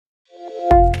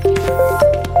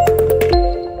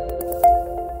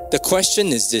The question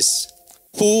is this: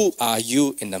 who are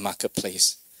you in the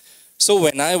marketplace? So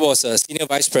when I was a senior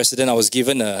vice president, I was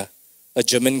given a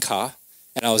German car,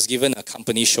 and I was given a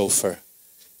company chauffeur.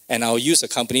 And I'll use a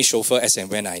company chauffeur as and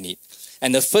when I need.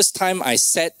 And the first time I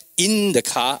sat in the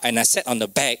car and I sat on the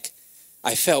back,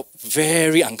 I felt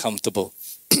very uncomfortable.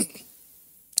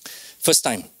 First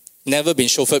time. Never been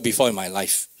chauffeured before in my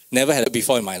life. Never had it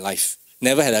before in my life.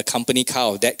 Never had a company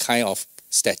car of that kind of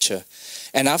stature.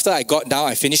 And after I got down,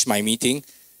 I finished my meeting.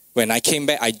 When I came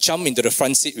back, I jumped into the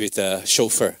front seat with the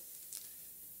chauffeur.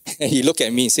 And he looked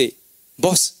at me and said,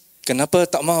 "Boss, kenapa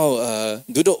tak mau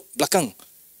duduk belakang?"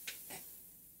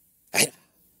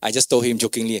 I just told him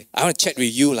jokingly, "I want to chat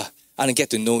with you lah. I want to get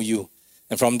to know you."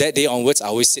 And from that day onwards, I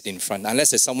always sit in front.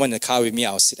 Unless there's someone in the car with me,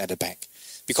 I'll sit at the back.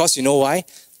 Because you know why?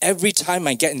 Every time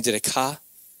I get into the car,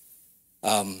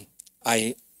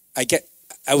 I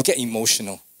will get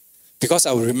emotional. Because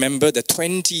I will remember the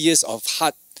 20 years of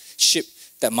hardship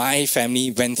that my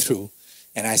family went through.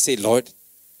 And I say, "Lord,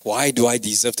 why do I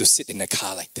deserve to sit in a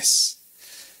car like this?"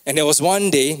 And there was one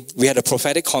day, we had a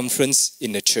prophetic conference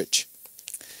in the church.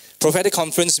 Prophetic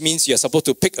conference means you're supposed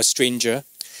to pick a stranger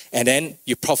and then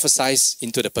you prophesize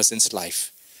into the person's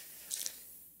life.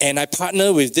 And I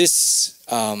partner with this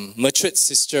matured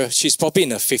sister. She's probably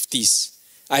in her 50s.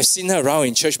 I've seen her around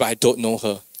in church, but I don't know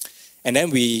her. And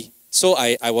then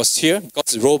I was here,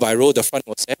 because row by row, the front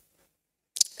was there.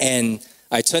 And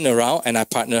I turn around and I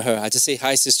partner her. I just say,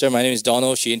 "Hi sister, my name is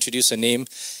Donald." She introduced her name.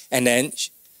 And then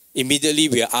immediately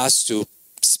we are asked to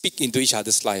speak into each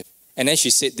other's life. And then she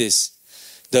said this: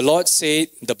 "The Lord said,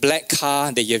 the black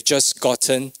car that you've just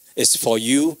gotten is for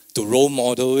you to role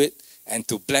model it and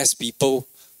to bless people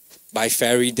by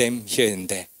ferrying them here and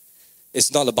there.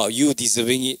 It's not about you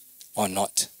deserving it or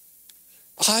not."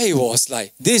 I was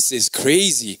like, this is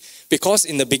crazy. Because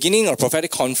in the beginning of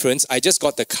prophetic conference, I just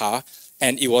got the car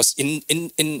and it was in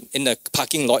the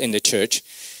parking lot in the church.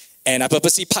 And I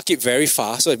purposely park it very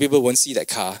far so that people won't see that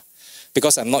car.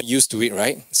 Because I'm not used to it,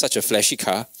 right? Such a flashy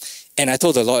car. And I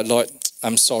told the Lord, "Lord,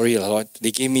 I'm sorry, Lord.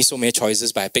 They gave me so many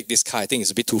choices, but I picked this car. I think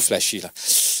it's a bit too flashy.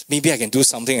 Maybe I can do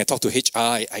something. I talk to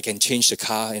HR. I can change the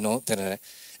car, you know."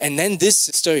 And then this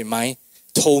sister in mine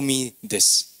told me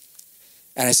this.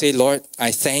 And I say, "Lord,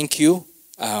 I thank you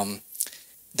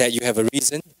that you have a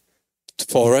reason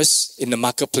for us in the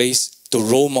marketplace to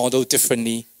role model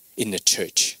differently in the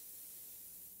church."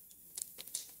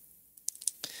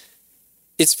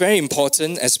 It's very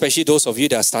important, especially those of you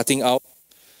that are starting out,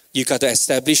 you got to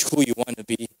establish who you want to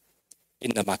be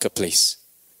in the marketplace,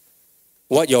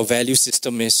 what your value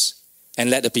system is, and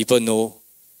let the people know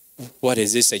what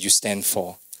it is that you stand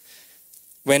for.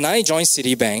 When I joined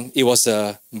Citibank, it was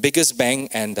the biggest bank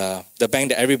and the bank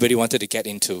that everybody wanted to get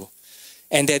into.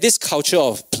 And there's this culture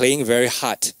of playing very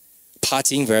hard,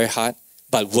 partying very hard,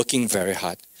 but working very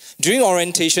hard. During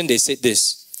orientation, they said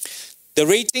this: the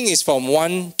rating is from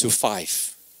 1 to 5.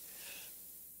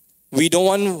 We don't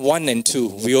want 1 and 2.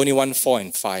 We only want 4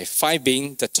 and 5. 5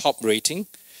 being the top rating.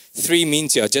 3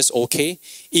 means you're just okay.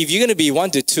 If you're going to be 1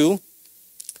 to 2,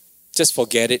 just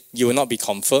forget it. You will not be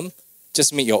confirmed.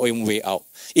 Just make your own way out.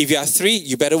 If you are 3,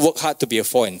 you better work hard to be a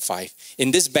 4 and 5.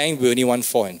 In this bank, we only want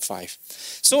 4 and 5.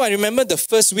 So I remember the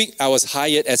first week I was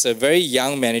hired as a very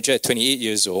young manager at 28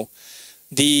 years old.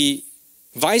 The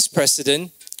vice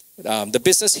president, the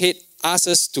business head, asked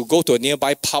us to go to a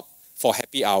nearby pub for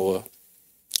happy hour.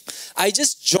 I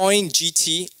just joined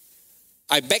GT.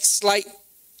 I backslide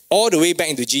all the way back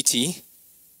into GT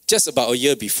just about a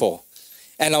year before.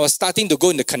 And I was starting to go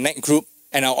in the Connect group,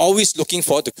 and I'm always looking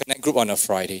forward to Connect group on a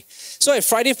Friday. So at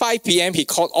Friday 5 p.m., he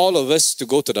called all of us to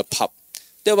go to the pub.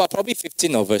 There were probably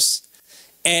 15 of us.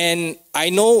 And I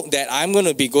know that I'm going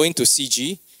to be going to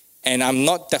CG, and I'm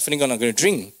not definitely going to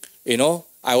drink. You know,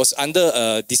 I was under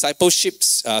a discipleship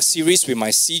series with my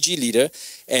CG leader,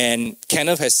 and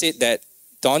Kenneth has said that,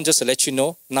 "Don, just to let you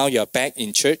know, now you're back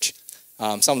in church.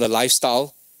 Some of the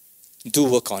lifestyle, do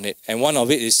work on it." And one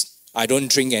of it is, I don't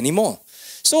drink anymore.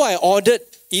 So I ordered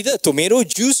either tomato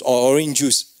juice or orange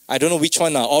juice. I don't know which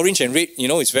one. Orange and red, you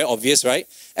know, it's very obvious, right?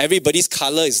 Everybody's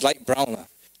color is light brown.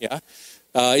 Yeah.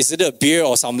 Is it a beer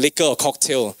or some liquor or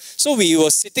cocktail? So we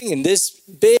were sitting in this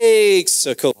big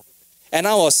circle. And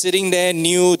I was sitting there,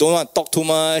 new, don't want to talk too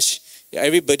much.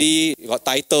 Everybody got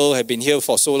title, have been here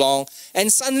for so long.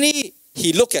 And suddenly,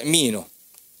 he looked at me,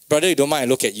 "Brother, you don't mind I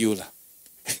look at you."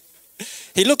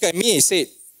 He looked at me and said,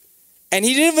 and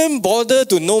he didn't even bother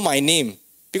to know my name.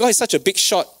 Because he's such a big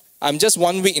shot. I'm just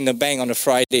 1 week in the bank on a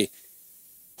Friday.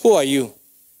 "Who are you?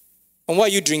 And what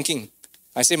are you drinking?"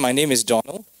 I said, "My name is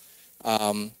Donald.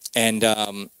 And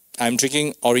I'm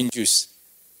drinking orange juice."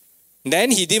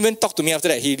 Then he didn't even talk to me after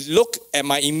that. He looked at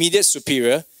my immediate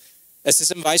superior,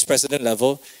 assistant vice president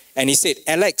level, and he said,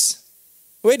 Alex,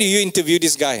 where do you interview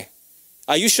this guy?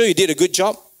 Are you sure you did a good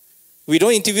job? We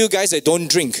don't interview guys that don't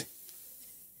drink.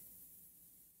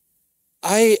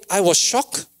 I was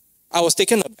shocked. I was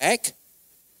taken aback,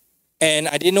 and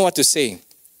I didn't know what to say.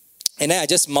 And then I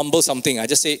just mumbled something. I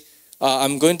just said,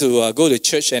 I'm going to go to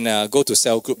church and go to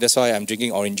cell group. That's why I'm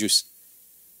drinking orange juice.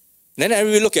 Then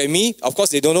everybody look at me. Of course,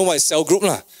 they don't know what is cell group.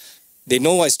 They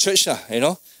know what is church.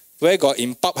 Where got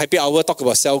in pub happy hour talk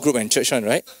about cell group and church one,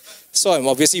 right? So I'm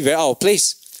obviously very out of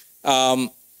place. And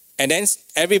then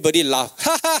everybody laughed.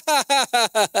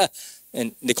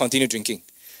 And they continue drinking.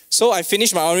 So I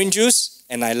finished my orange juice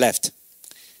and I left.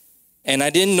 And I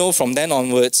didn't know from then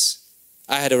onwards,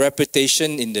 I had a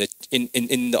reputation in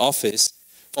the office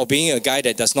for being a guy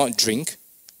that does not drink.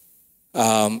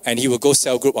 And he would go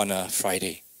cell group on a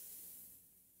Friday.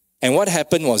 And what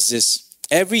happened was this.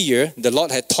 Every year, the Lord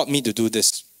had taught me to do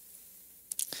this.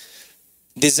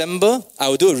 December, I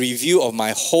will do a review of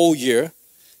my whole year,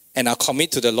 and I'll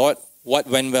commit to the Lord what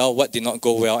went well, what did not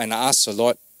go well, and I ask the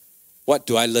Lord, what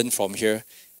do I learn from here?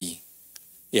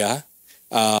 Yeah,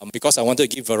 because I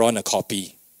wanted to give Veron a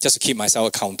copy, just to keep myself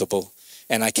accountable.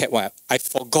 And I kept what? I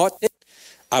forgot it.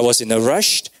 I was in a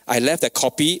rush. I left the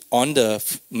copy on the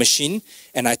machine,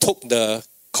 and I took the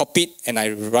copy and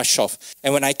I rushed off.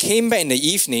 And when I came back in the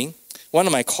evening, one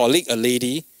of my colleagues, a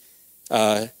lady,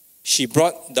 she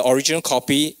brought the original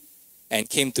copy and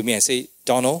came to me and said,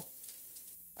 Donald,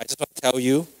 I just want to tell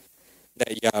you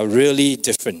that you are really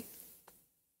different.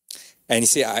 And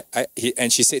she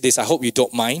said this, I hope you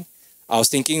don't mind. I was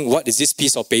thinking, what is this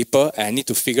piece of paper? And I need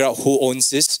to figure out who owns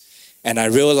this. And I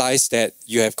realized that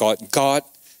you have got God,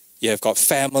 you have got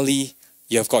family,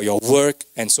 you have got your work,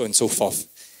 and so on and so forth.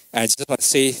 And I just want to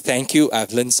say thank you,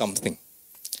 I've learned something.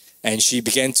 And she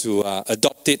began to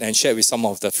adopt it and share it with some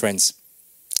of the friends.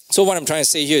 So what I'm trying to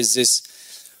say here is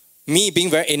this. Me being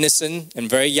very innocent and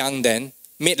very young then,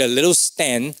 made a little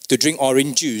stand to drink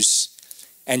orange juice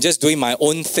and just doing my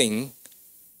own thing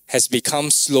has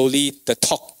become slowly the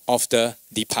talk of the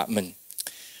department.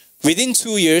 Within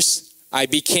 2 years, I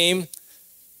became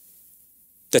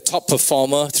the top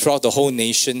performer throughout the whole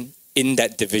nation in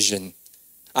that division.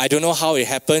 I don't know how it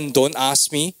happened. Don't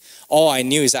ask me. All I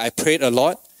knew is that I prayed a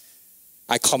lot.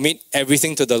 I commit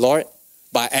everything to the Lord.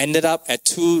 But I ended up at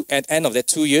the end of that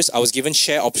 2 years, I was given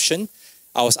share option.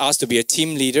 I was asked to be a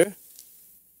team leader.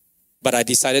 But I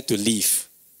decided to leave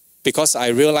because I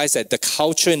realized that the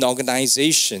culture in the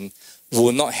organization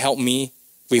will not help me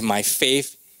with my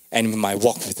faith and with my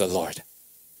walk with the Lord.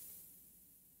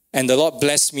 And the Lord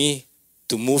blessed me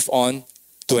to move on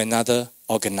to another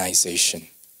organization.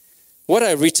 What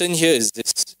I've written here is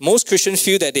this. Most Christians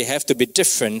feel that they have to be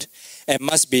different and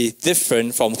must be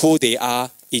different from who they are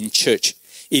in church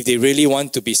if they really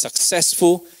want to be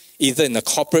successful either in the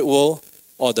corporate world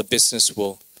or the business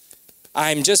world.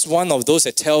 I'm just one of those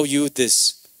that tell you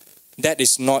this. That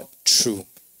is not true.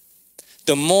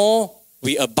 The more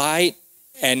we abide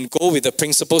and go with the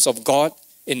principles of God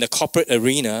in the corporate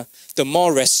arena, the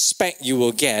more respect you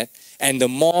will get and the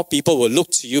more people will look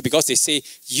to you because they say,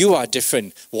 you are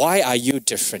different. Why are you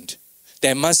different?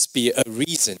 There must be a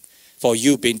reason for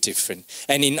you being different.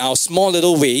 And in our small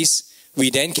little ways,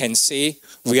 we then can say,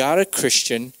 we are a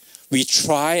Christian. We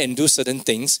try and do certain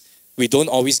things. We don't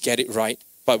always get it right,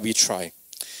 but we try.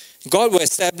 God will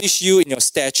establish you in your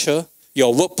stature,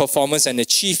 your work performance and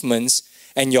achievements,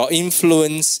 and your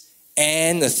influence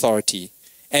and authority.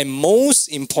 And most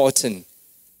important,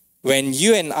 when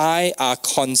you and I are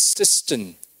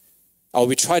consistent, or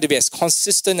we try to be as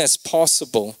consistent as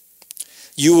possible,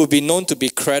 you will be known to be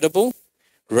credible,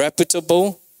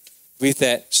 reputable, with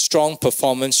that strong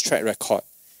performance track record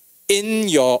in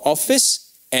your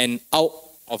office and out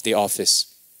of the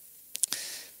office.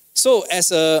 So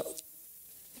as a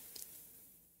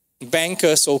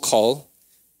banker, so-called,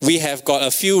 we have got a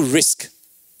few risks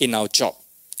in our job.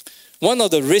 One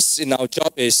of the risks in our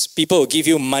job is people will give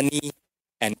you money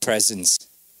and presents.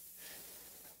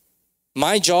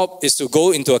 My job is to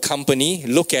go into a company,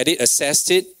 look at it, assess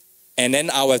it, and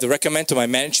then I will have to recommend to my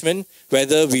management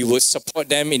whether we would support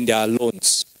them in their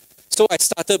loans. So I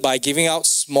started by giving out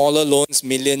smaller loans,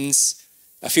 millions,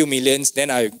 a few millions. Then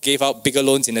I gave out bigger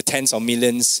loans in the tens of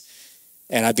millions.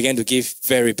 And I began to give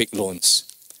very big loans.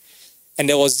 And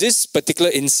there was this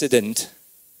particular incident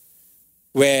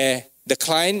where the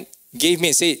client gave me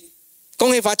and said,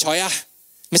 恭喜發財啊,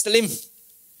 Mr. Lim,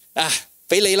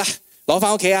 俾你啦, 攞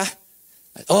返屋企啊.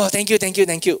 Oh, thank you, thank you,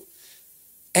 thank you.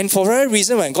 And for whatever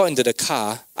reason, when I got into the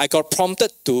car, I got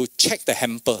prompted to check the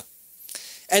hamper.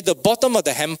 At the bottom of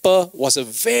the hamper was a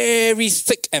very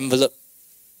thick envelope.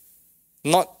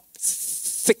 Not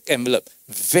thick envelope,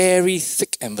 very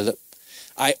thick envelope.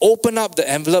 I opened up the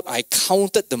envelope, I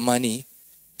counted the money.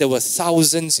 There were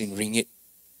thousands in ringgit.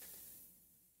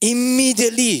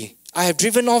 Immediately, I have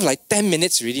driven off like 10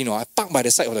 minutes already. I parked by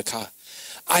the side of the car.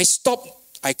 I stopped,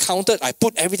 I counted, I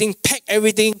put everything, packed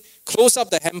everything, closed up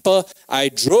the hamper. I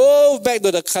drove back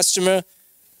to the customer.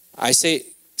 I said,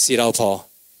 是老婆，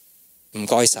唔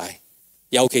該晒，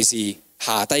尤其是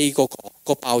下低嗰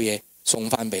包嘢送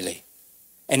返俾你。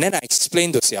And then I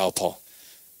explained to 是老婆,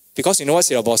 because you know what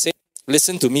是老婆 said?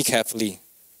 Listen to me carefully.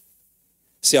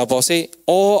 是老婆 said,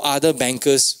 all other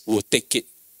bankers would take it.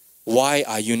 Why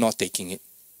are you not taking it?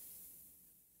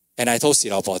 And I told 是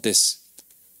老婆 this.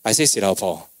 I said, 是老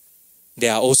婆,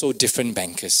 there are also different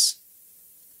bankers.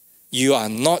 You are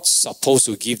not supposed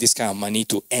to give this kind of money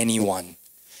to anyone.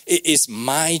 It is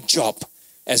my job,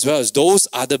 as well as those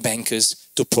other bankers,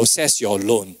 to process your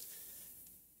loan.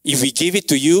 If we give it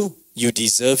to you, you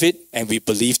deserve it, and we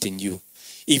believed in you.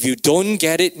 If you don't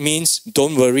get it, means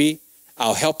don't worry,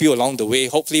 I'll help you along the way.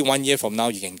 Hopefully 1 year from now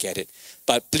you can get it.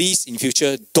 But please, in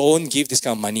future, don't give this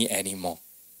kind of money anymore.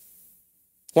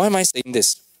 Why am I saying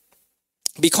this?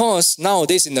 Because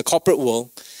nowadays in the corporate world,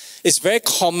 it's very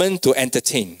common to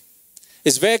entertain.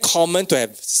 It's very common to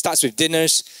have, starts with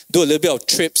dinners, do a little bit of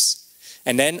trips,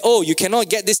 and then, oh, you cannot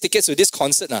get these tickets to this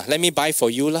concert. Let me buy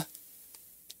for you.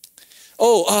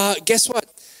 Oh, guess what?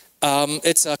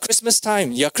 It's Christmas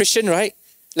time. You're Christian, right?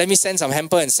 Let me send some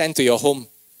hamper and send to your home.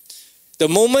 The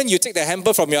moment you take the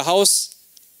hamper from your house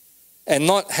and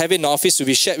not have it in the office to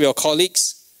be shared with your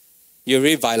colleagues, you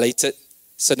already violated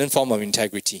certain form of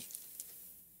integrity.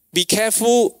 Be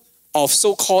careful of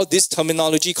so-called this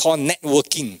terminology called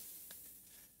networking.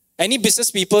 Any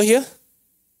business people here?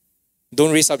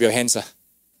 Don't raise up your hands.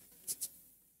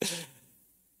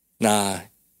 Nah,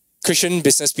 Christian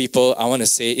business people, I want to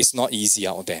say it's not easy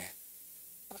out there.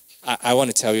 I want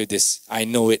to tell you this. I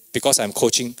know it because I'm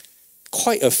coaching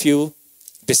quite a few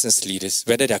business leaders,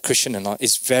 whether they're Christian or not.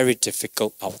 It's very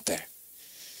difficult out there.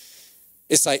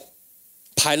 It's like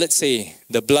Pilate say,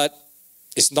 the blood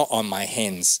is not on my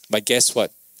hands. But guess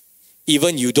what?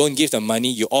 Even you don't give the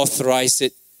money, you authorize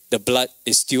it, the blood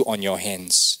is still on your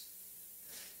hands.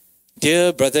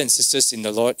 Dear brothers and sisters in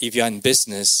the Lord, if you are in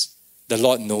business, the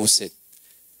Lord knows it.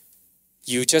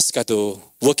 You just got to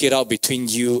work it out between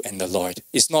you and the Lord.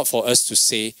 It's not for us to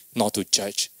say, not to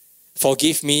judge.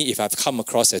 Forgive me if I've come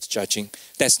across as judging.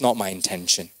 That's not my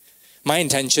intention. My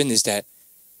intention is that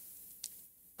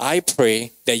I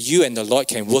pray that you and the Lord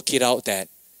can work it out that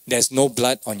there's no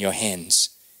blood on your hands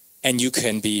and you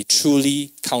can be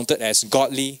truly counted as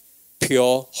godly,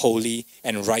 pure, holy,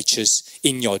 and righteous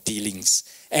in your dealings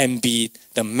and be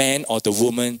the man or the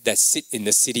woman that sit in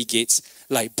the city gates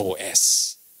like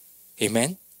Boaz.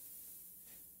 Amen?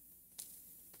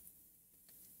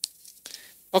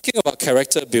 Talking about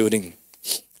character building,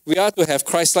 we are to have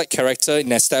Christ-like character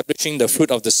in establishing the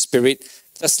fruit of the Spirit,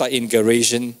 just like in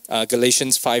Galatians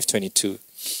 5:22.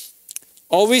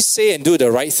 Always say and do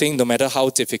the right thing no matter how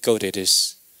difficult it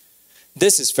is.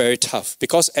 This is very tough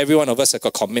because every one of us have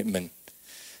a commitment.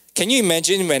 Can you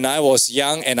imagine when I was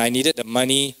young and I needed the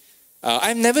money?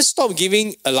 I've never stopped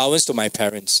giving allowance to my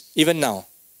parents, even now.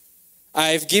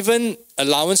 I've given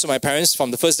allowance to my parents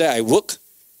from the first day I worked,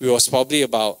 which was probably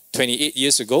about 28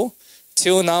 years ago.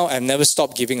 Till now, I've never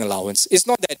stopped giving allowance. It's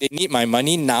not that they need my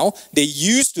money now. They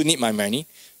used to need my money,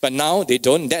 but now they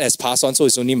don't. That has passed on, so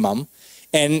it's only mom.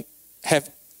 And have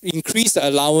increased the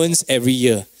allowance every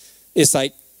year. It's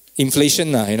like inflation,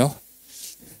 you know.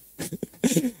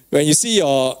 When you see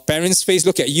your parents' face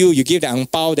look at you, you give the ang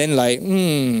pao, then like,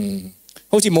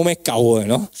 好似冇咩夠, you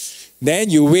know.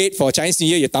 Then you wait for Chinese New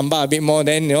Year, you tambah a bit more.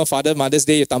 Then, you know, Father, Mother's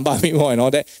Day, you tambah a bit more and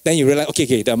all that. Then you realize,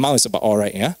 okay, the amount is about all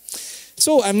right, yeah.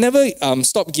 So I've never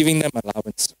stopped giving them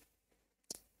allowance.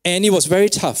 And it was very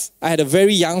tough. I had a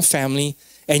very young family,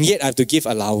 and yet I have to give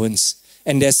allowance.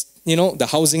 And there's, you know, the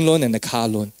housing loan and the car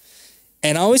loan.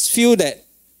 And I always feel that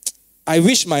I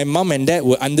wish my mom and dad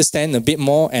would understand a bit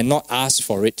more and not ask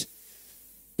for it.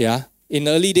 Yeah. In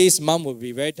the early days, mom would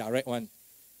be very direct one.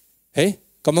 Hey,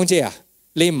 咁樣啫啊？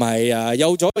你唔係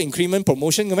有咗 increment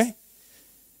promotion 嘅咩？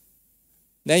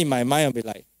 Then in my mind I'll be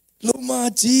like, 老媽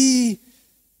子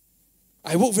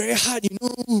I work very hard, you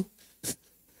know.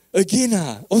 Again,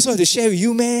 also have to share with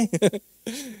you, man.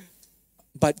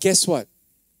 But guess what?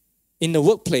 In the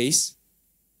workplace,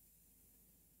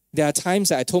 there are times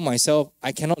that I told myself,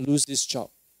 I cannot lose this job.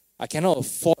 I cannot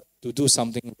afford to do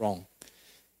something wrong.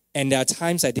 And there are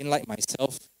times I didn't like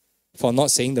myself for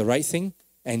not saying the right thing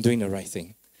and doing the right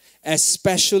thing.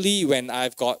 especially when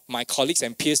I've got my colleagues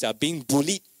and peers that are being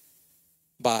bullied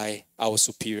by our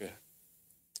superior.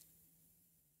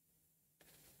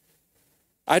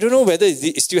 I don't know whether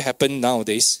it still happens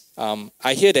nowadays.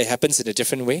 I hear that it happens in a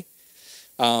different way.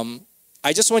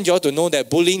 I just want you all to know that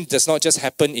bullying does not just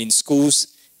happen in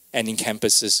schools and in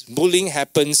campuses. Bullying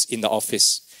happens in the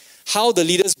office. How the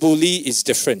leaders bully is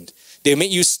different. They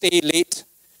make you stay late.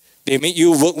 They make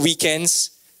you work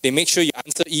weekends. They make sure you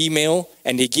answer email,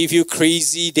 and they give you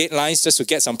crazy deadlines just to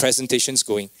get some presentations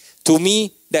going. To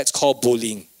me, that's called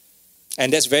bullying.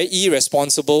 And that's very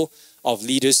irresponsible of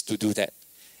leaders to do that.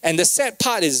 And the sad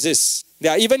part is this.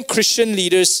 There are even Christian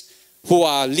leaders who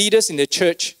are leaders in the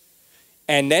church,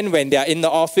 and then when they are in the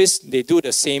office, they do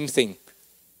the same thing.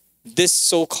 This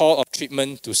so-called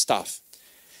treatment to staff.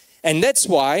 And that's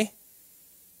why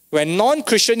when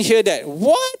non-Christians hear that,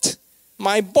 what?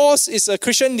 My boss is a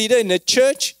Christian leader in the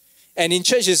church, and in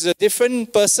church is a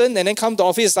different person, and then come to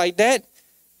office like that.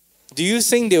 Do you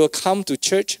think they will come to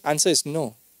church? Answer is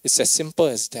no. It's as simple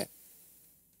as that.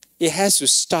 It has to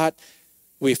start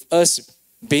with us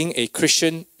being a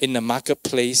Christian in the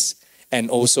marketplace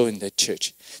and also in the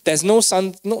church. There's no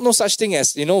such thing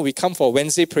as, we come for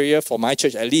Wednesday prayer for my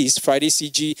church, at least Friday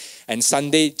CG and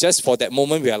Sunday, just for that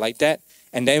moment we are like that.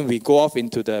 And then we go off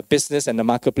into the business and the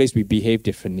marketplace, we behave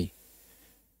differently.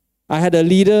 I had a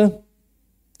leader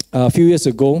a few years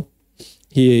ago.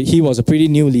 He was a pretty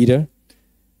new leader.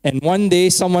 And one day,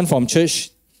 someone from church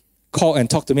called and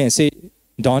talked to me and said,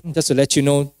 Don, just to let you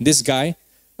know, this guy,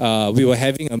 we were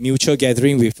having a mutual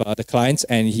gathering with the clients,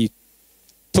 and he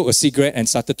took a cigarette and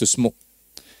started to smoke.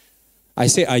 I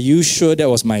said, are you sure that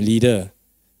was my leader?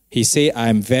 He said,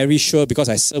 I'm very sure because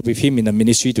I served with him in the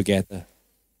ministry together.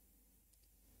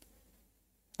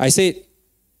 I said,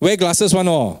 wear glasses one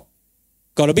or?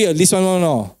 Got to be at least one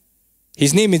or?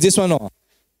 His name is this one or?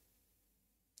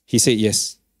 He said,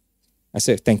 yes. I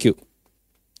said, thank you.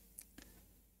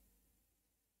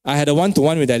 I had a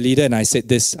one-to-one with that leader, and I said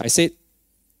this. I said,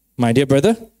 my dear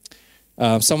brother,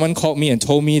 someone called me and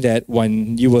told me that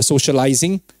when you were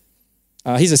socializing,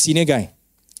 he's a senior guy.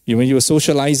 When you were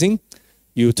socializing,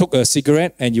 you took a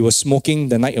cigarette and you were smoking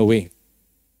the night away.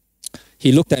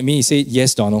 He looked at me, he said,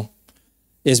 yes, Donald.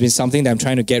 It's been something that I'm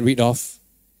trying to get rid of,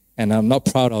 and I'm not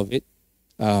proud of it.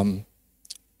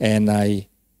 And I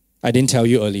didn't tell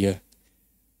you earlier.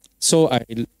 So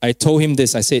I told him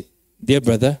this. I said, dear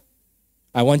brother,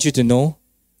 I want you to know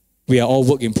we are all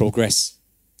work in progress.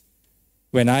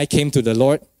 When I came to the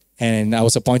Lord and I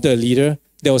was appointed a leader,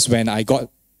 that was when I got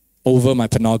over my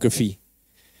pornography.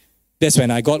 That's when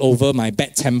I got over my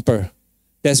bad temper.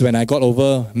 That's when I got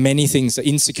over many things, the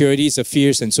insecurities, the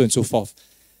fears, and so on and so forth.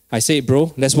 I said,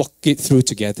 bro, let's walk it through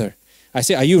together. I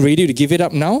said, are you ready to give it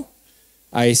up now?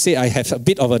 I said, I have a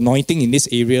bit of anointing in this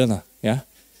area. Yeah.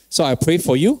 So I pray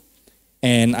for you,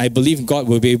 and I believe God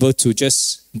will be able to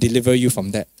just deliver you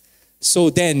from that. So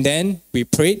then we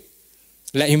prayed,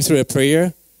 led him through a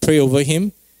prayer, pray over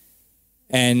him,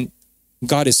 and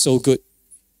God is so good.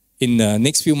 In the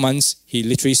next few months, he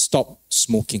literally stopped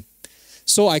smoking.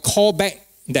 So I called back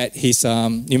that his,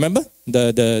 you remember?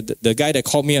 The guy that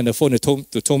called me on the phone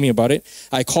to told me about it.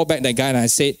 I called back that guy and I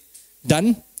said,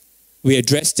 done. We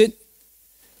addressed it.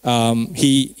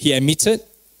 He admitted,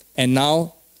 and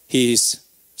now he is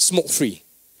smoke-free.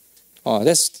 Oh,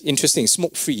 that's interesting,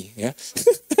 smoke-free. Yeah.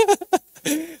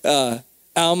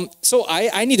 So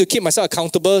I need to keep myself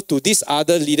accountable to this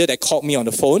other leader that called me on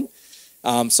the phone.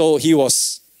 So he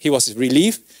was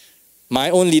relieved. My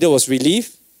own leader was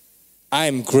relieved. I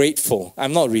am grateful.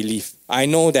 I'm not relieved. I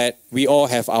know that we all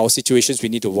have our situations we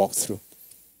need to walk through.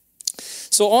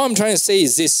 So all I'm trying to say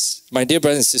is this, my dear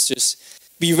brothers and sisters,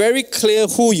 be very clear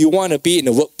who you want to be in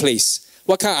the workplace,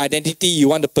 what kind of identity you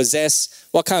want to possess,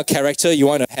 what kind of character you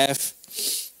want to have,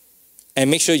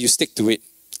 and make sure you stick to it.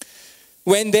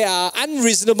 When there are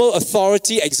unreasonable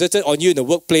authority exerted on you in the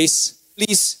workplace,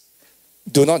 please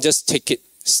do not just take it.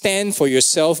 Stand for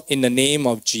yourself in the name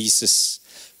of Jesus.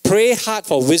 Pray hard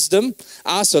for wisdom.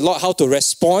 Ask the Lord how to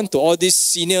respond to all these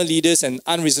senior leaders and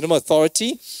unreasonable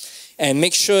authority, and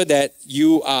make sure that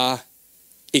you are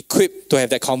equipped to have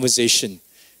that conversation.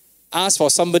 Ask for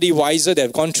somebody wiser that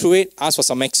have gone through it. Ask for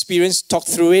some experience. Talk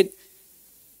through it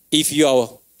if you are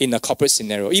in a corporate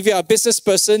scenario. If you are a business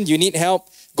person, you need help,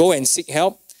 go and seek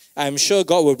help. I'm sure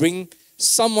God will bring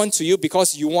someone to you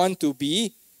because you want to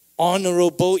be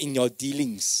honorable in your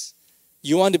dealings.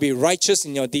 You want to be righteous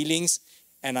in your dealings,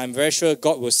 and I'm very sure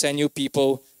God will send you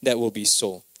people that will be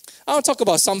so. I'll talk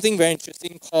about something very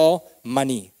interesting called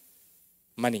money.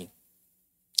 Money.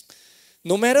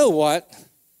 No matter what,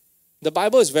 the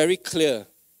Bible is very clear.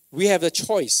 We have a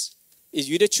choice. Is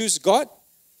you either choose God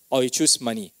or you choose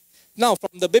money. Now,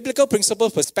 from the biblical principle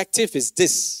perspective is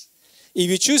this. If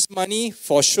you choose money,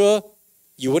 for sure,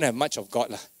 you won't have much of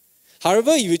God.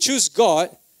 However, if you choose God,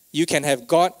 you can have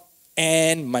God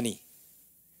and money.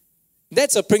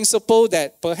 That's a principle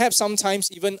that perhaps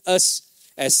sometimes even us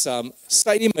as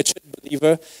slightly matured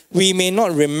believer, we may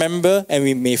not remember and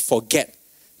we may forget.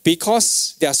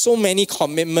 Because there are so many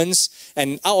commitments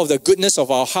and out of the goodness of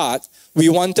our heart, we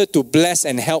wanted to bless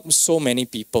and help so many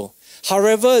people.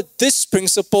 However, this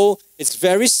principle is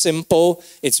very simple,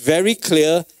 it's very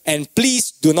clear, and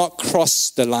please do not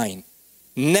cross the line.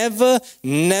 Never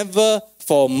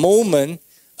for a moment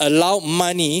allow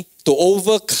money to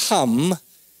overcome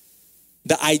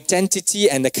the identity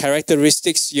and the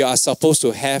characteristics you are supposed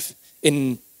to have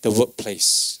in the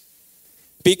workplace.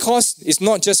 Because it's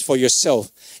not just for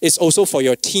yourself, it's also for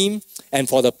your team and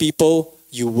for the people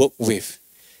you work with.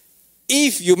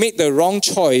 If you make the wrong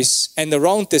choice and the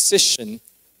wrong decision,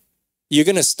 you're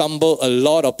going to stumble a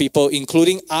lot of people,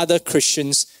 including other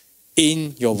Christians,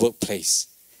 in your workplace.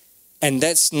 And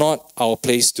that's not our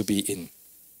place to be in.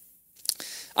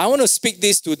 I want to speak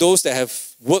this to those that have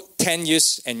worked 10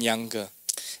 years and younger.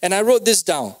 And I wrote this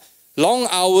down. Long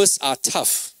hours are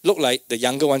tough. Look like the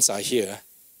younger ones are here.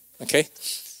 Okay?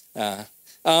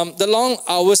 The long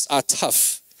hours are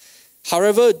tough.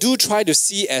 However, do try to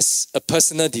see as a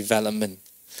personal development.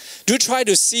 Do try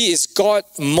to see is God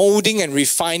molding and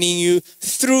refining you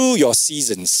through your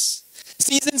seasons.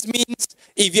 Seasons means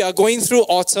if you are going through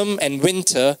autumn and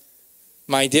winter,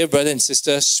 my dear brother and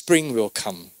sister, spring will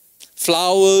come.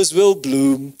 Flowers will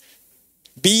bloom.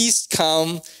 Bees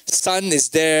come. Sun is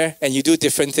there and you do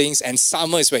different things. And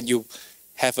summer is when you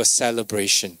have a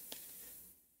celebration.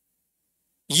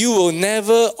 You will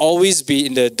never always be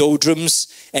in the doldrums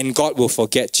and God will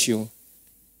forget you.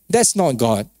 That's not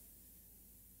God.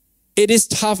 It is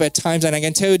tough at times, and I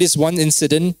can tell you this one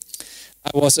incident.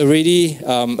 I was already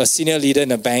a senior leader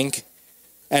in a bank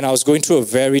and I was going through a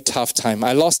very tough time.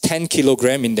 I lost 10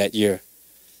 kilograms in that year.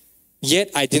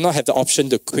 Yet I did not have the option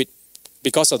to quit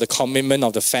because of the commitment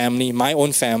of the family, my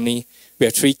own family. We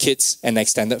have 3 kids and an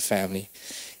extended family.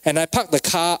 And I parked the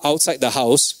car outside the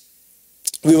house.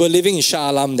 We were living in Shah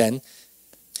Alam then.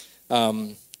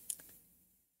 And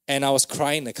I was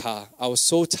crying in the car. I was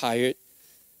so tired.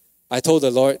 I told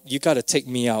the Lord, you got to take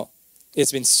me out.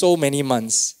 It's been so many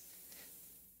months.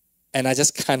 And I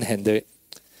just can't handle it.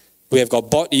 We have got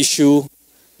board issue.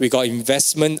 We got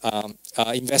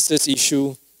investors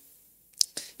issue.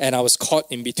 And I was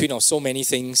caught in between of so many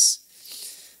things.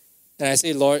 And I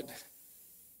say, Lord,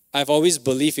 I've always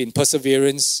believed in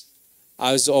perseverance.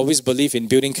 I always believed in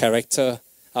building character.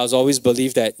 I always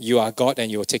believed that you are God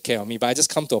and you will take care of me. But I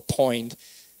just come to a point,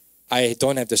 I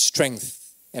don't have the strength.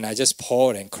 And I just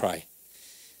poured and cried.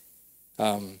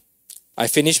 I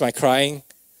finished my crying.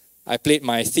 I played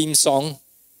my theme song,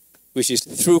 which is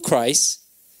Through Christ.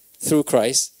 Through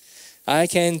Christ. I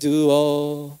can do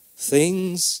all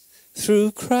things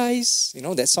through Christ. You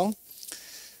know that song?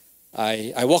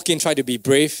 I walk in, try to be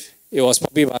brave. It was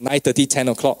probably about 9:30, 10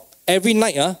 o'clock. Every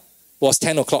night was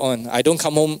 10 o'clock on. I don't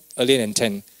come home earlier than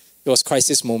 10. It was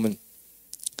crisis moment.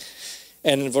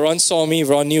 And Veron saw me.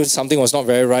 Veron knew something was not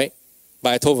very right.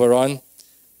 But I told Veron,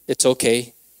 it's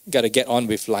okay. You got to get on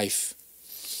with life.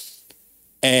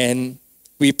 And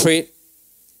we prayed.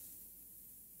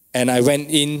 And I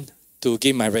went in to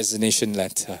give my resignation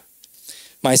letter.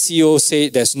 My CEO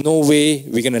said, there's no way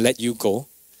we're going to let you go.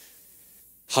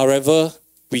 However,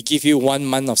 we give you 1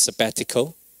 month of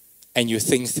sabbatical and you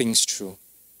think things through.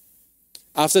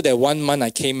 After that 1 month,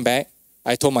 I came back.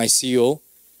 I told my CEO,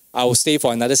 I will stay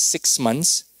for another 6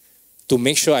 months to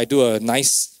make sure I do a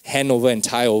nice handover and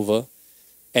tie over.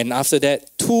 And after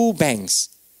that, 2 banks.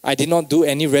 I did not do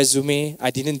any resume. I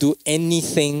didn't do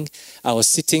anything. I was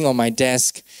sitting on my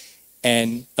desk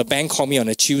and a bank called me on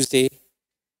a Tuesday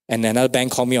and another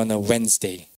bank called me on a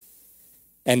Wednesday.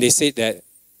 And they said that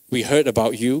we heard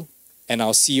about you and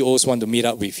our CEOs want to meet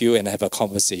up with you and have a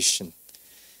conversation.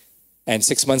 And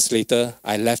 6 months later,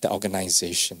 I left the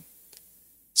organization.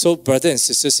 So brothers and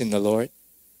sisters in the Lord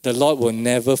will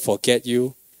never forget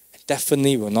you,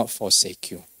 definitely will not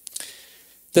forsake you.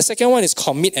 The second one is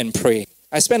commit and pray.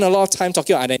 I spend a lot of time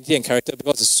talking about identity and character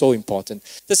because it's so important.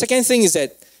 The second thing is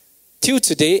that till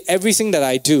today, everything that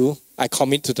I do, I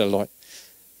commit to the Lord.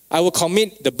 I will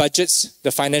commit the budgets,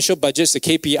 the financial budgets, the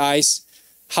KPIs.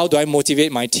 How do I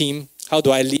motivate my team? How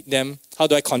do I lead them? How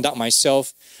do I conduct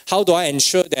myself? How do I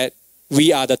ensure that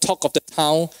we are the talk of the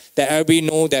town, that everybody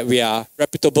know that we are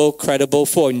reputable, credible,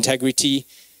 full of integrity,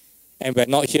 and we're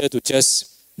not here to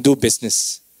just do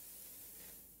business.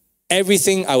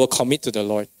 Everything I will commit to the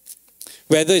Lord.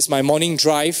 Whether it's my morning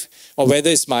drive, or whether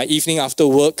it's my evening after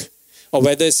work, or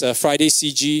whether it's a Friday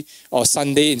CG or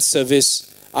Sunday in service,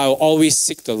 I will always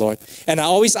seek the Lord. And I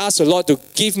always ask the Lord to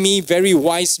give me very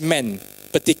wise men,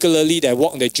 particularly that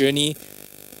walk the journey,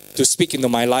 to speak into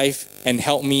my life and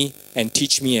help me and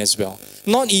teach me as well.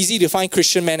 Not easy to find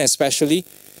Christian men especially.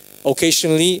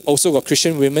 Occasionally also got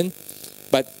Christian women.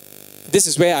 But this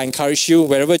is where I encourage you,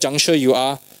 wherever juncture you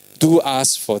are, do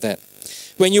ask for that.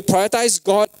 When you prioritize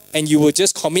God and you will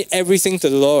just commit everything to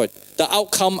the Lord, the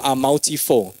outcome are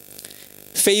multifold.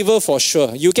 Favor for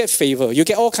sure. You get favor. You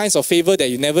get all kinds of favor that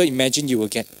you never imagined you will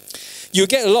get. You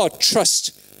get a lot of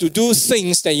trust to do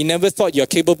things that you never thought you're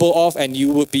capable of, and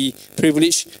you would be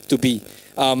privileged to be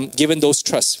given those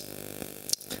trusts.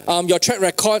 Your track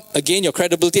record, again, your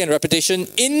credibility and reputation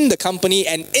in the company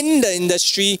and in the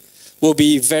industry will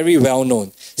be very well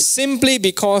known. Simply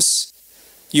because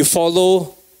you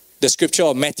follow the scripture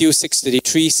of Matthew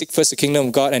 6:33, seek first the kingdom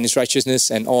of God and His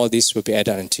righteousness, and all this will be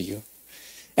added unto you.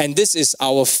 And this is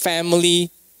our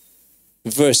family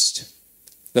verse.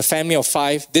 The family of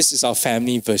 5, this is our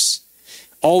family verse.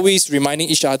 Always reminding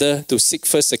each other to seek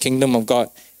first the kingdom of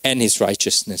God and His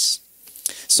righteousness.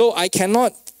 So I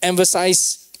cannot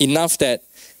emphasize enough that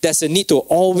there's a need to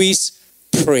always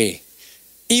pray.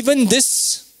 Even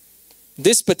this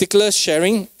particular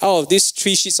sharing, out of these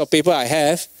 3 sheets of paper I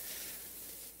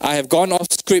have gone off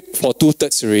script for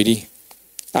 2/3 already.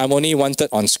 I'm only 1/3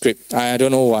 on script. I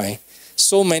don't know why.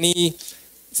 So many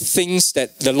things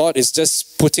that the Lord is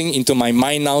just putting into my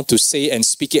mind now to say and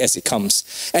speak it as it comes.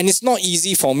 And it's not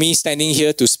easy for me standing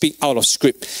here to speak out of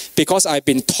script because I've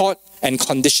been taught and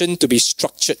conditioned to be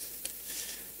structured.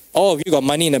 All of you got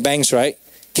money in the banks, right?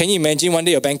 Can you imagine one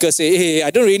day your banker say, hey,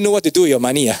 I don't really know what to do with your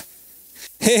money.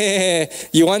 Hey,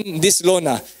 you want this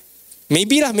loan?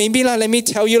 Maybe lah, let me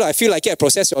tell you, I feel like I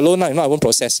process your loan, I won't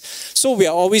process. So we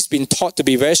are always been taught to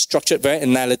be very structured, very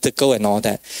analytical and all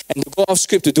that. And to go off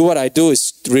script to do what I do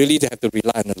is really to have to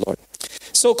rely on the Lord.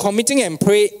 So committing and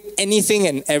pray anything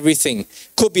and everything.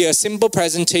 Could be a simple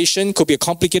presentation, could be a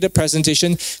complicated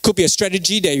presentation, could be a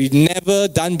strategy that you've never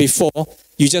done before.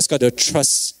 You just got to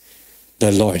trust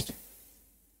the Lord.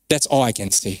 That's all I can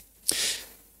say.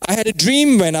 I had a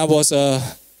dream when I was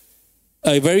a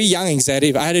very young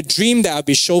executive. I had a dream that I'll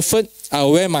be chauffeured.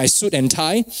 I'll wear my suit and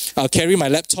tie. I'll carry my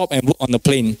laptop and work on the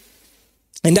plane.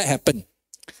 And that happened.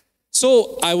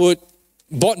 So I would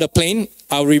board the plane.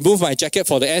 I'll remove my jacket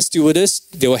for the air stewardess.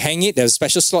 They will hang it. There's a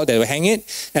special slot that will hang it.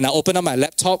 And I'll open up my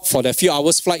laptop for the few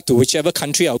hours flight to whichever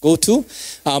country I'll go to.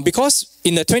 Because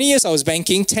in the 20 years I was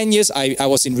banking, 10 years I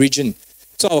was in region.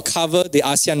 So I'll cover the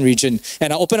ASEAN region.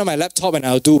 And I'll open up my laptop and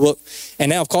I'll do work.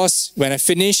 And then of course, when I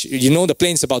finish, the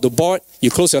plane's about to board. You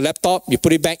close your laptop, you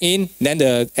put it back in. Then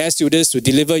the air stewardess will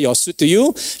deliver your suit to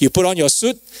you. You put on your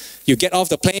suit, you get off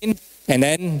the plane. And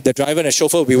then the driver and the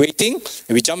chauffeur will be waiting.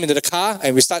 And we jump into the car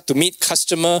and we start to meet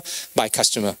customer by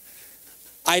customer.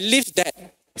 I lived that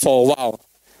for a while.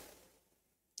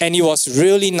 And it was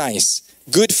really nice.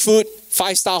 Good food,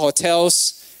 5-star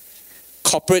hotels,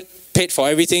 corporate paid for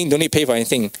everything, don't need to pay for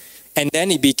anything. And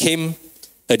then it became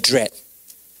a dread.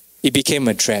 It became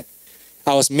a dread.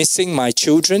 I was missing my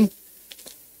children.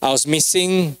 I was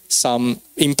missing some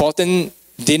important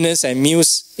dinners and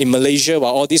meals in Malaysia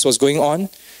while all this was going on.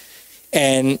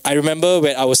 And I remember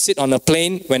when I would sit on a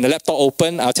plane, when the laptop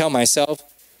opened, I'll tell myself,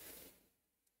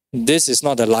 this is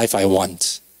not the life I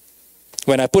want.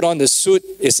 When I put on the suit,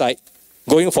 it's like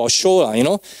going for a show,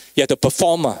 you have to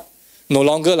perform. No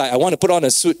longer like, I want to put on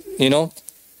a suit, no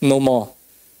more.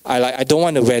 I don't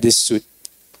want to wear this suit.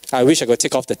 I wish I could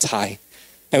take off the tie.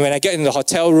 And when I get in the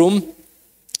hotel room,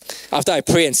 after I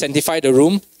pray and sanctify the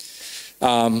room,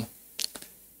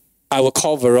 I will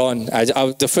call Veron.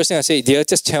 The first thing I say, dear,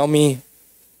 just tell me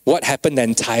what happened the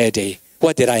entire day.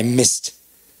 What did I miss?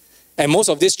 And most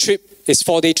of this trip is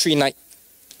 4 day, 3 night.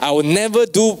 I will never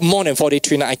do more than 4 day,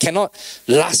 3 night. I cannot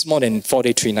last more than 4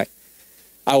 day, 3 night.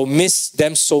 I will miss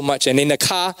them so much. And in the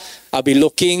car, I'll be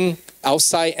looking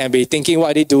outside and be thinking, what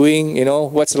are they doing?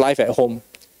 What's life at home?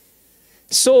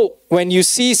 So when you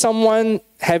see someone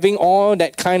having all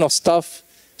that kind of stuff,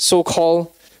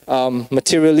 so-called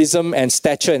materialism and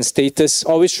stature and status,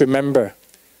 always remember,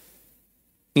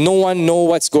 no one knows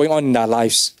what's going on in their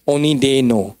lives. Only they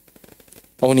know.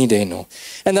 Only they know.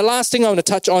 And the last thing I want to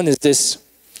touch on is this: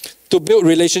 to build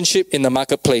relationship in the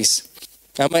marketplace.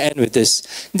 I'm going to end with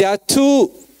this. There are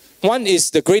 2. One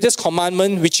is the greatest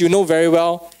commandment, which you know very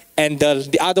well, and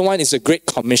the other one is the Great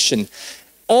Commission.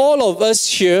 All of us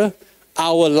here,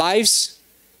 our lives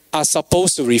are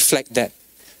supposed to reflect that.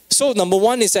 So number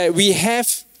 1 is that we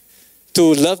have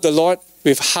to love the Lord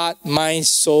with heart, mind,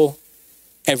 soul,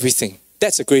 everything.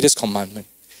 That's the greatest commandment.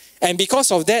 And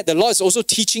because of that, the Lord is also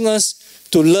teaching us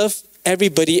to love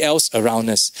everybody else around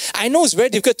us. I know it's very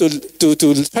difficult to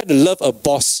try to love a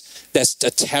boss that's a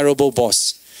terrible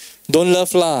boss. Don't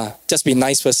love lah. Just be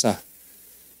nice first lah.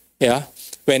 Yeah.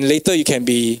 When later you can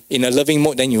be in a loving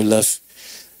mode, then you love.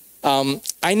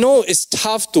 I know it's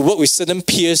tough to work with certain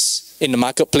peers in the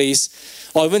marketplace,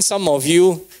 or even some of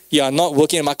you are not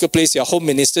working in the marketplace, you're home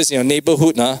ministers in your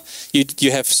neighborhood.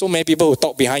 You have so many people who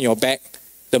talk behind your back,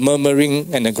 the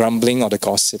murmuring and the grumbling or the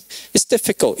gossip. It's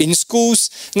difficult. In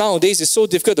schools, nowadays, it's so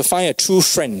difficult to find a true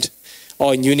friend,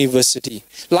 or in university.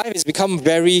 Life has become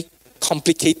very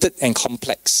complicated and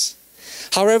complex.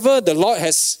 However, the Lord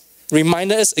has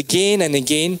reminded us again and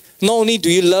again, not only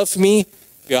do you love me,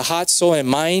 your heart, soul, and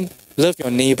mind, love your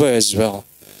neighbor as well.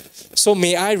 So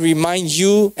may I remind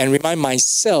you and remind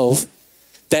myself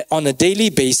that on a daily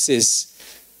basis,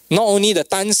 not only the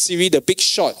Tan Siri, the big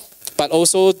shot, but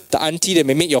also the auntie that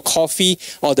may make your coffee,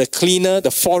 or the cleaner,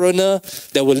 the foreigner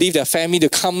that will leave their family to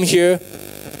come here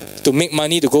to make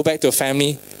money to go back to a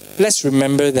family. Let's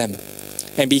remember them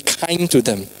and be kind to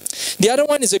them. The other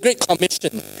one is a great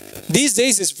commission. These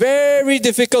days it's very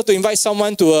difficult to invite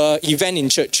someone to an event in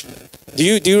church. Do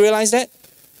you realize that?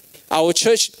 Our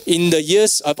church in the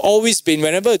years have always been,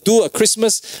 whenever we do a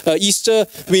Christmas, Easter,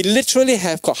 we literally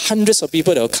have got hundreds of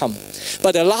people that will come.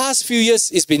 But the last few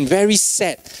years, it's been very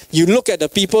sad. You look at the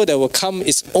people that will come,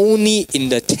 it's only in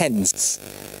the tens.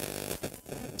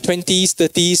 20s,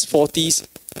 30s, 40s.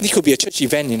 It could be a church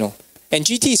event, you know. And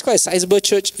GT is quite a sizable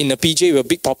church in the PJ with a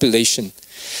big population.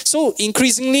 So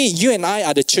increasingly, you and I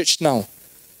are the church now.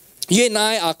 You and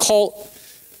I are called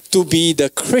to be the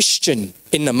Christian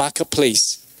in the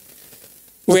marketplace,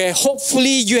 where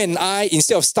hopefully you and I,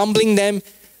 instead of stumbling them,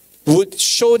 would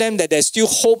show them that there's still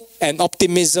hope and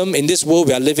optimism in this world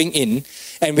we are living in,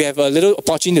 and we have a little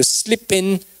opportunity to slip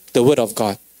in the Word of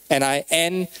God. And I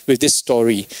end with this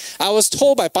story. I was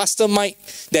told by Pastor Mike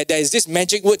that there is this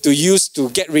magic word to use to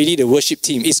get ready the worship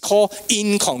team. It's called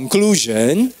in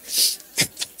conclusion.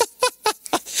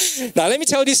 Now let me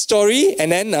tell this story,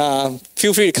 and then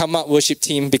feel free to come up, worship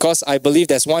team, because I believe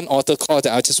there's one altar call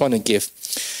that I just want to give.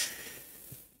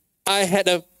 I had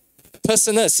a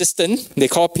personal assistant, they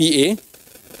call PA.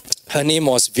 Her name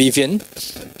was Vivian.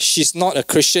 She's not a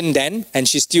Christian then, and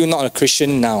she's still not a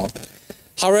Christian now.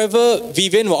 However,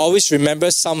 Vivian will always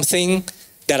remember something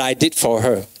that I did for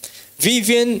her.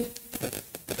 Vivian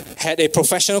had a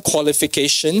professional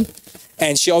qualification,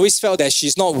 and she always felt that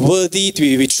she's not worthy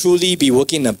to truly be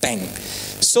working in a bank.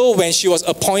 So when she was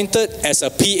appointed as a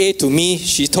PA to me,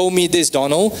 she told me this,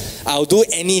 Donald, I'll do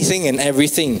anything and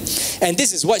everything. And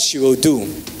this is what she will do.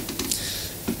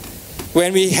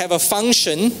 When we have a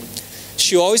function,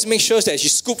 she always makes sure that she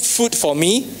scoops food for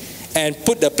me and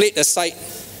put the plate aside.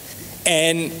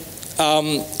 And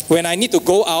when I need to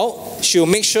go out, she'll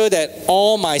make sure that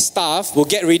all my staff will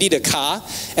get ready the car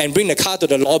and bring the car to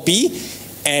the lobby.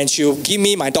 And she'll give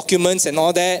me my documents and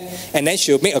all that. And then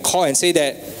she'll make a call and say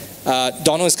that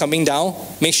Donald is coming down.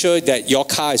 Make sure that your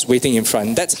car is waiting in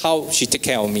front. That's how she take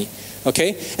care of me.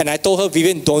 Okay? And I told her,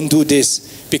 Vivian, don't do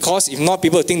this. Because if not,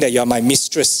 people will think that you're my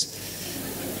mistress.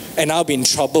 And I'll be in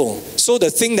trouble. So the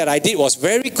thing that I did was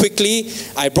very quickly,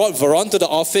 I brought Veron to the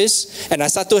office and I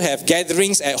started to have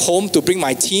gatherings at home to bring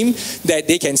my team, that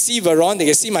they can see Veron, they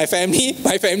can see my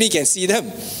family can see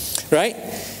them. Right?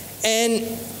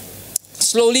 And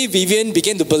slowly Vivian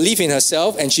began to believe in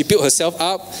herself, and she built herself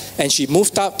up, and she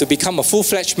moved up to become a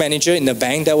full-fledged manager in the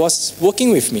bank that was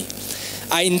working with me.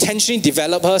 I intentionally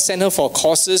developed her, sent her for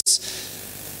courses,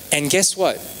 and guess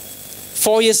what?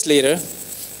 4 years later,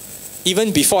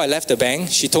 even before I left the bank,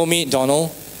 she told me,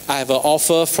 Donald, I have an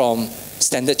offer from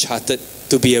Standard Chartered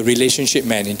to be a relationship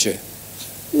manager.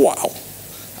 Wow.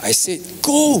 I said,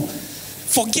 go.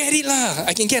 Forget it lah.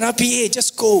 I can get an RPA.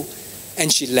 Just go.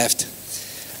 And she left.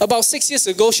 About 6 years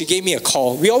ago, she gave me a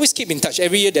call. We always keep in touch.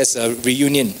 Every year there's a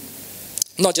reunion.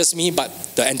 Not just me, but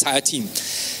the entire team.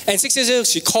 And 6 years ago,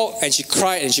 she called and she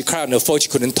cried on the phone. She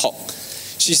couldn't talk.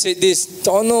 She said this,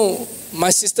 Donald, my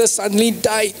sister suddenly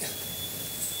died.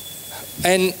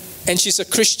 And she's a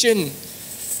Christian.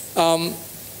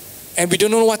 And we don't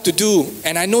know what to do.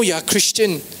 And I know you're a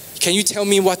Christian. Can you tell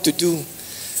me what to do?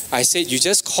 I said, you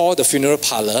just call the funeral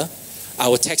parlor. I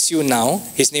will text you now.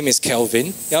 His name is Kelvin.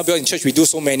 You know, because in church we do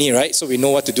so many, right? So we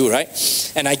know what to do, right?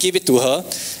 And I gave it to her.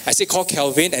 I said, call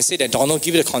Kelvin and say that Donald,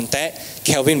 give it a contact.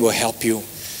 Kelvin will help you.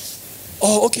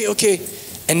 Oh, okay.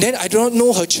 And then I don't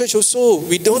know her church also.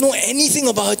 We don't know anything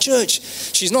about her church.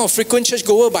 She's not a frequent church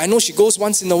goer, but I know she goes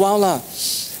once in a while lah.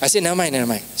 I said, never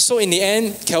mind. So in the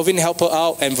end, Kelvin helped her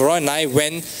out, and Veron and I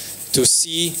went to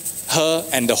see her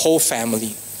and the whole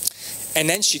family. And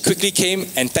then she quickly came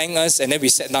and thanked us, and then we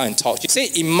sat down and talked. She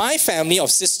said, in my family of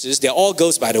sisters, they're all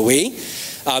girls, by the way.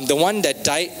 The one that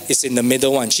died is in the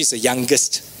middle one. She's the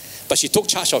youngest, but she took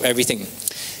charge of everything.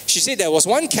 She said there was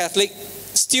one Catholic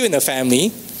still in the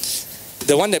family.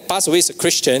 The one that passed away is a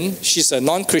Christian. She's a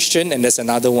non-Christian, and there's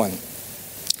another one.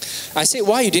 I said,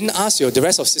 why you didn't ask the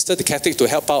rest of sister, the Catholic, to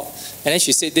help out? And then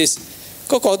she said this,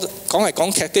 嗰個講係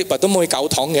講 Catholic， but 都冇去教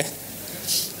堂嘅，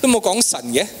都冇講神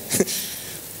嘅。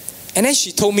And then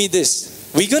she told me this,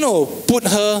 we're going to put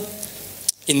her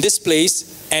in this place,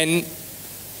 and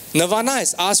Nirvana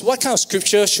has asked, what kind of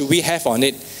scripture should we have on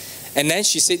it? And then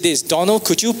she said this, Donald,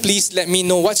 could you please let me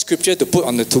know what scripture to put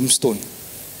on the tombstone?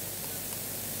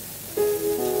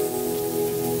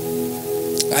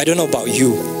 I don't know about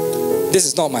you. This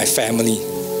is not my family.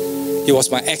 It was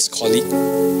my ex-colleague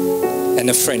and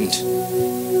a friend.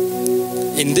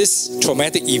 In this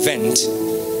traumatic event,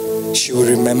 she will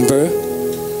remember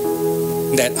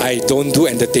that I don't do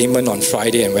entertainment on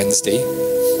Friday and Wednesday.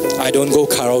 I don't go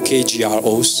karaoke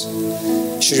GROs.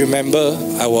 She remember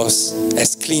I was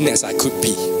as clean as I could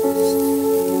be.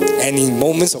 And in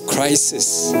moments of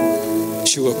crisis,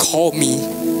 she will call me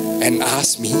and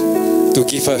ask me to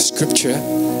give her a scripture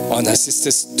on her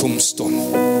sister's tombstone.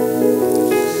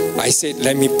 I said,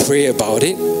 let me pray about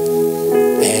it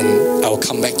and I'll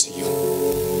come back to you.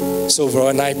 So Veronica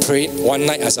and I prayed. One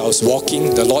night as I was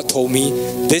walking, the Lord told me,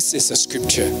 this is a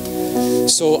scripture.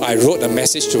 So I wrote a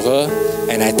message to her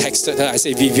and I texted her. I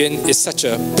said, Vivian, it's such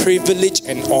a privilege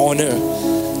and honor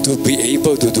to be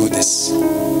able to do this.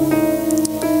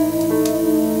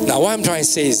 Now what I'm trying to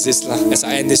say is this, as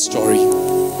I end this story.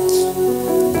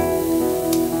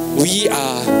 We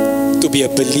are to be a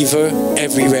believer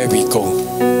everywhere we go.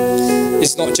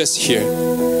 It's not just here.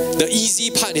 The easy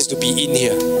part is to be in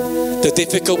here. The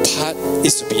difficult part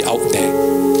is to be out there.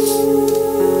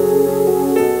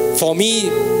 For me,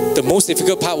 the most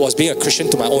difficult part was being a Christian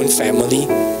to my own family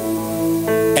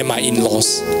and my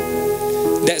in-laws.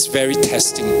 That's very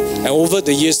testing. And over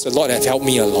the years, the Lord has helped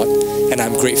me a lot, and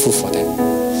I'm grateful for that.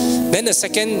 Then the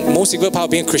second most difficult part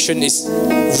of being a Christian is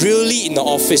really in the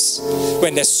office.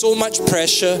 When there's so much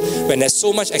pressure, when there's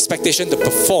so much expectation to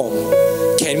perform,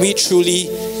 can we truly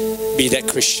be that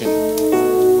Christian?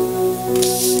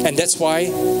 And that's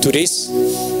why today's,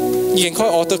 you can call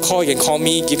altar call, you can call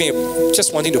me,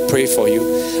 just wanting to pray for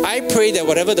you. I pray that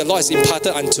whatever the Lord has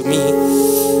imparted unto me,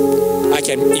 I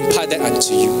can impart that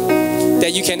unto you.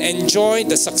 That you can enjoy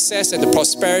the success and the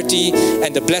prosperity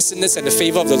and the blessedness and the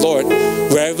favor of the Lord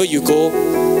wherever you go.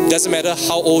 Doesn't matter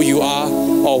how old you are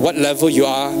or what level you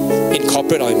are in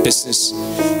corporate or in business.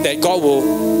 That God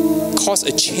will cause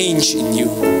a change in you.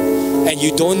 And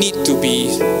you don't need to be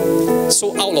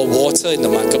so out of water in the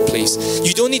marketplace.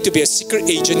 You don't need to be a secret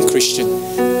agent Christian.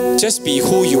 Just be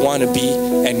who you want to be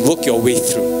and work your way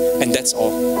through. And that's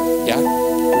all. Yeah?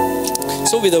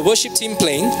 So with the worship team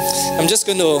playing, I'm just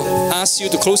going to ask you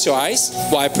to close your eyes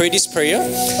while I pray this prayer.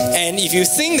 And if you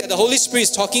think that the Holy Spirit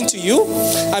is talking to you,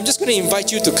 I'm just going to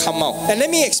invite you to come out. And let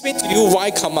me explain to you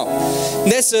why come out.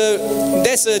 There's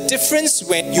a difference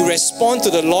when you respond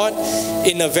to the Lord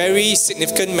in a very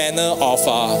significant manner of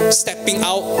stepping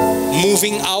out,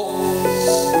 moving out,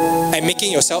 and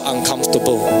making yourself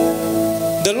uncomfortable.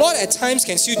 The Lord at times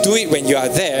can still do it when you are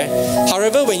there.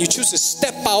 However, when you choose to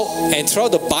step out, and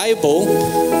throughout the Bible,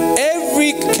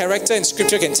 every character in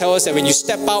Scripture can tell us that when you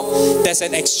step out, there's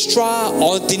an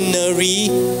extraordinary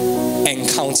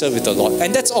encounter with the Lord.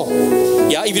 And that's all.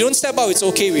 Yeah, if you don't step out, it's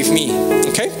okay with me.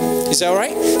 Okay? Is that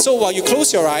alright? So while you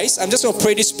close your eyes, I'm just going to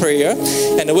pray this prayer,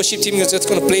 and the worship team is just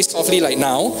going to play softly like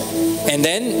now. And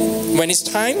then when it's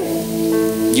time,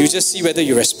 you just see whether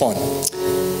you respond.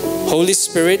 Holy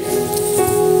Spirit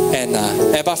and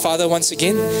Abba Father, once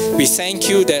again, we thank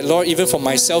you that, Lord, even for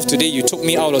myself today, you took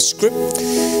me out of script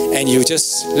and you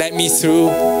just led me through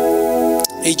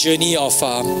a journey of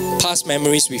past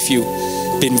memories with you.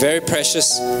 Been very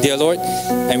precious, dear Lord,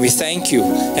 and we thank you.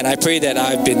 And I pray that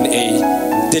I've been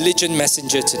a diligent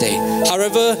messenger today.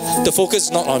 However, the focus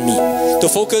is not on me. The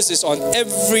focus is on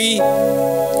every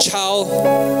child,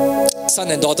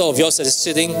 son and daughter of yours that is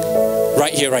sitting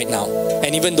right here, right now,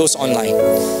 and even those online.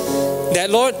 That,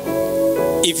 Lord,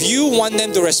 if you want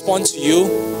them to respond to you,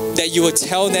 that you will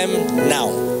tell them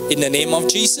now in the name of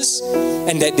Jesus,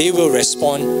 and that they will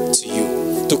respond to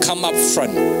you, to come up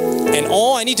front. And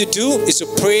all I need to do is to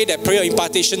pray that prayer of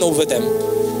impartation over them,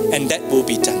 and that will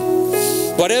be done.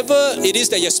 Whatever it is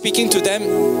that you're speaking to them,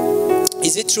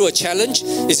 is it through a challenge?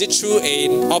 Is it through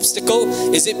an obstacle?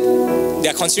 Is it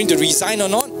they're considering to resign or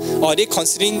not? Or are they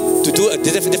considering to do a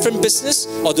different business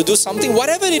or to do something?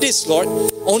 Whatever it is, Lord,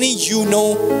 only you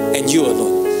know and you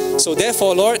alone. So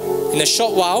therefore, Lord, in a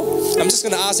short while, I'm just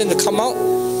going to ask them to come out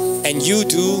and you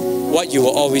do what you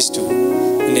will always do.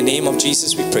 In the name of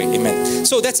Jesus we pray, amen.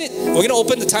 So that's it. We're going to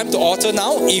open the time to altar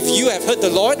now. If you have heard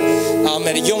the Lord,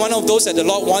 and you're one of those that the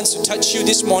Lord wants to touch you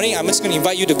this morning, I'm just going to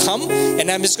invite you to come, and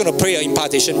I'm just going to pray an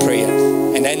impartation prayer.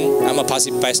 And then I'm going to pass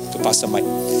it back to Pastor Mike.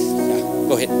 Yeah,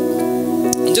 go ahead.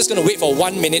 I'm just going to wait for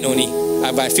 1 minute only. I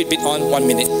have my Fitbit on, 1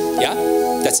 minute. Yeah,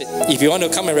 that's it. If you want to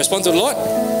come and respond to the Lord,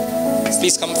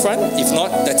 please come front. If not,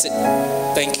 that's it.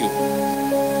 Thank you.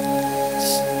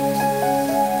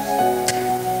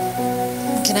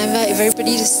 Can I invite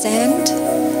everybody to stand?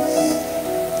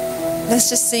 Let's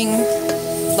just sing,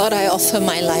 Lord, I offer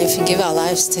my life, and give our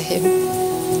lives to Him.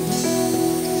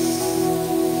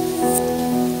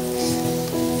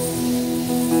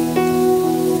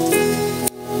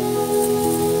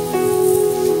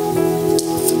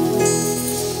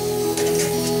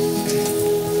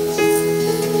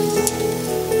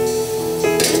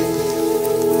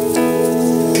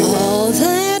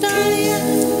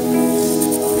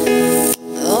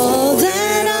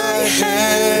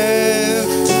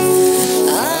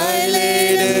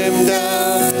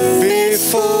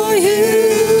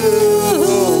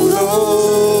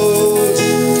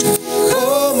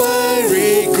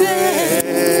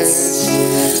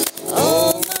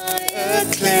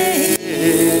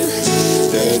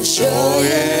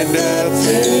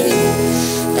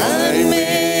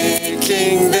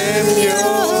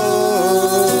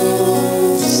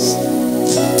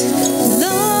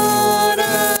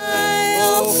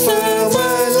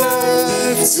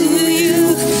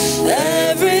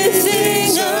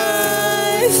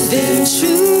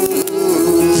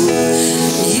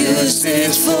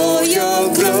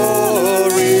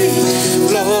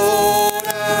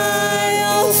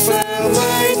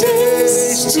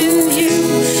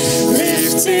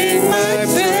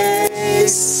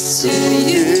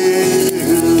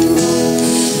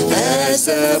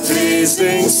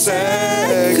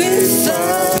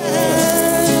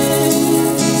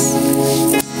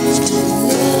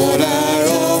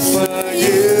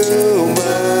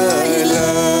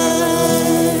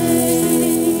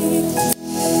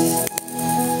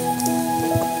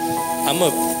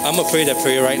 I'm going to pray that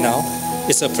prayer right now.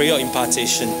 It's a prayer of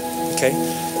impartation, okay?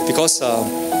 Because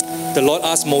the Lord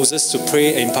asked Moses to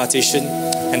pray an impartation,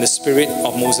 and the spirit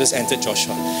of Moses entered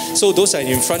Joshua. So those that are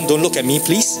in front, don't look at me,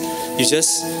 please. You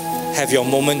just have your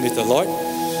moment with the Lord.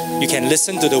 You can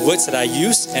listen to the words that I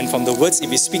use, and from the words,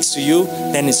 if it speaks to you,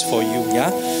 then it's for you, yeah?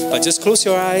 But just close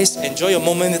your eyes, enjoy your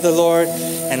moment with the Lord,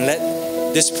 and let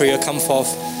this prayer come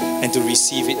forth and to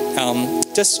receive it.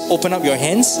 Just open up your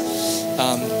hands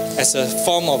as a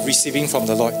form of receiving from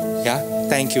the Lord, yeah?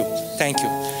 Thank you. Thank you.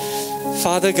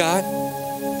 Father God,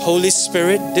 Holy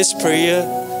Spirit, this prayer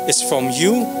is from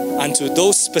you unto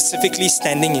those specifically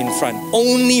standing in front.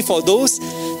 Only for those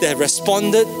that have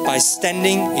responded by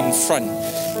standing in front.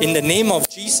 In the name of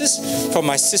Jesus, from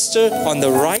my sister on the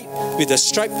right with the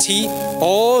striped tee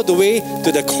all the way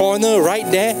to the corner right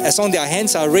there, as long as their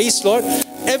hands are raised, Lord,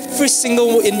 every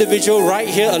single individual right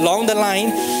here along the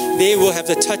line, they will have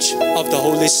the touch of the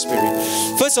Holy Spirit.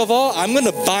 First of all, I'm going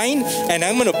to bind and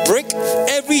I'm going to break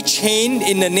every chain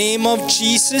in the name of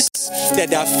Jesus that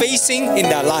they are facing in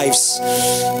their lives,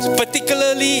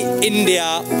 particularly in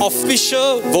their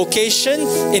official vocation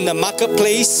in the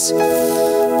marketplace.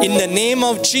 In the name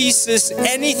of Jesus,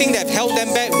 anything that held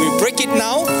them back, we break it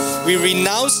now, we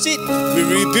renounce it, we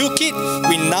rebuke it,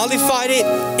 we nullify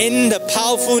it in the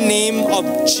powerful name of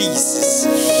Jesus.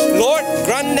 Lord,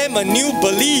 grant them a new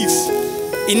belief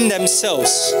in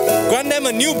themselves. Grant them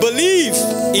a new belief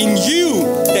in you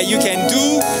that you can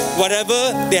do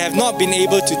whatever they have not been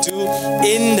able to do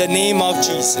in the name of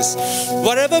Jesus.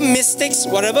 Whatever mistakes,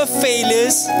 whatever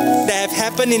failures that have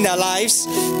happened in their lives,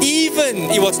 even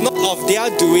it was not of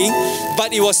their doing,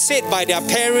 but it was said by their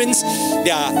parents,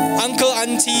 their uncle,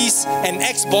 aunties, and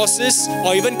ex-bosses,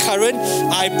 or even current,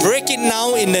 I break it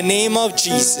now in the name of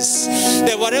Jesus.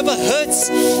 That whatever hurts,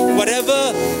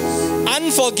 whatever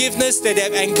unforgiveness that they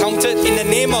have encountered, in the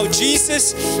name of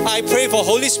Jesus, I pray for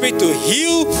Holy Spirit to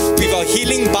heal with a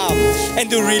healing balm and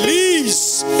to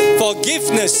release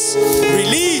forgiveness,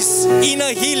 release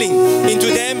inner healing into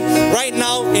them right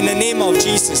now in the name of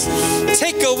Jesus.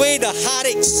 Take away the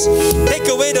heartaches, take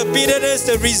away the bitterness,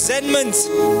 the resentment,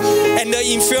 and the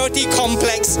inferiority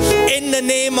complex in the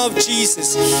name of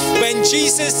Jesus. When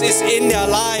Jesus is in their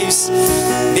lives,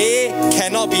 they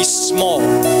cannot be small.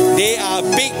 They are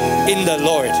big in the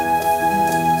Lord.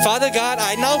 Father God,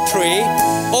 I now pray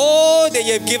all that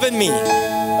you have given me,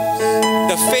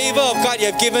 the favor of God you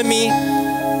have given me,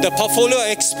 the portfolio of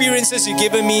experiences you've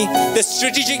given me, the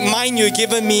strategic mind you've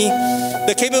given me,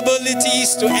 the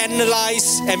capabilities to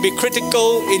analyze and be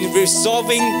critical in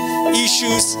resolving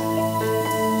issues,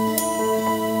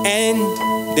 and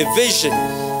the vision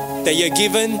that you're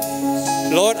given,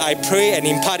 Lord, I pray and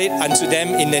impart it unto them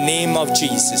in the name of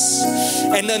Jesus.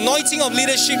 And the anointing of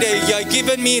leadership that you have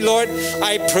given me, Lord,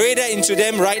 I pray that into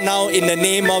them right now in the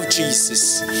name of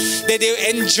Jesus. That they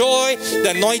will enjoy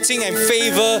the anointing and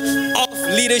favor of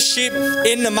leadership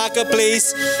in the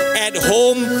marketplace, at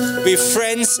home, with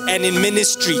friends, and in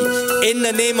ministry. In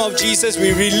the name of Jesus,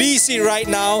 we release it right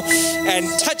now and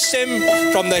touch them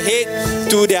from the head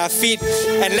to their feet,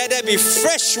 and let there be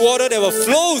fresh water that will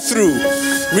flow through,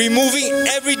 removing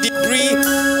every debris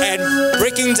and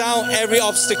breaking down every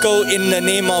obstacle in the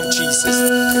name of Jesus.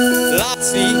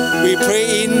 Lastly, we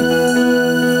pray in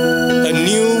a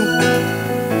new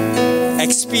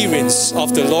experience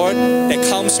of the Lord that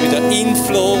comes with the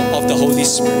inflow of the Holy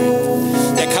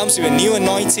Spirit, that comes with a new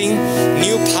anointing,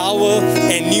 new power,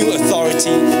 and new authority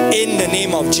in the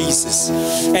name of Jesus.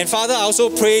 And Father, I also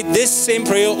pray this same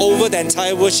prayer over the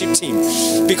entire worship team,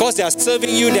 because they are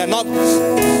serving you, they are not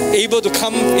able to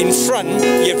come in front.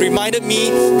 You have reminded me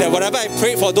that whatever I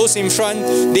pray for those in front,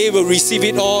 they will receive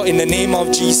it all in the name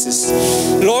of Jesus.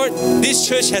 Lord, this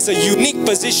church has a unique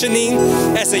positioning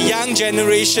as a young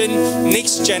generation,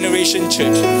 next generation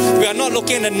church. We are not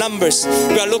looking at the numbers,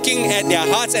 we are looking at their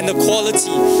hearts and the quality.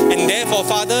 And therefore,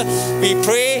 Father, we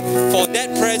pray for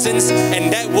that presence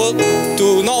and that work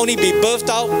to not only be birthed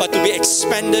out, but to be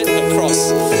expanded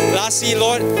across. Lastly,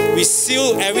 Lord, we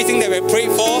seal everything that we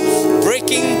prayed for,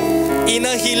 breaking,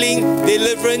 inner healing,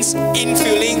 deliverance,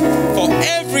 infilling for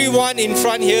everyone in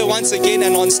front here once again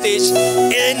and on stage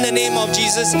in the name of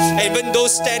Jesus. And even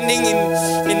those standing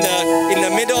in the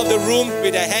middle of the room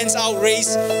with their hands out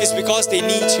raised, is because they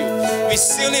need you. We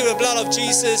seal it with the blood of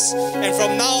Jesus, and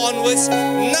from now onwards,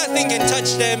 nothing can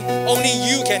touch them, only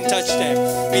you can touch them.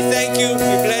 We thank you,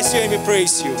 we bless you, and we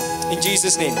praise you. In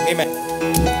Jesus' name, amen.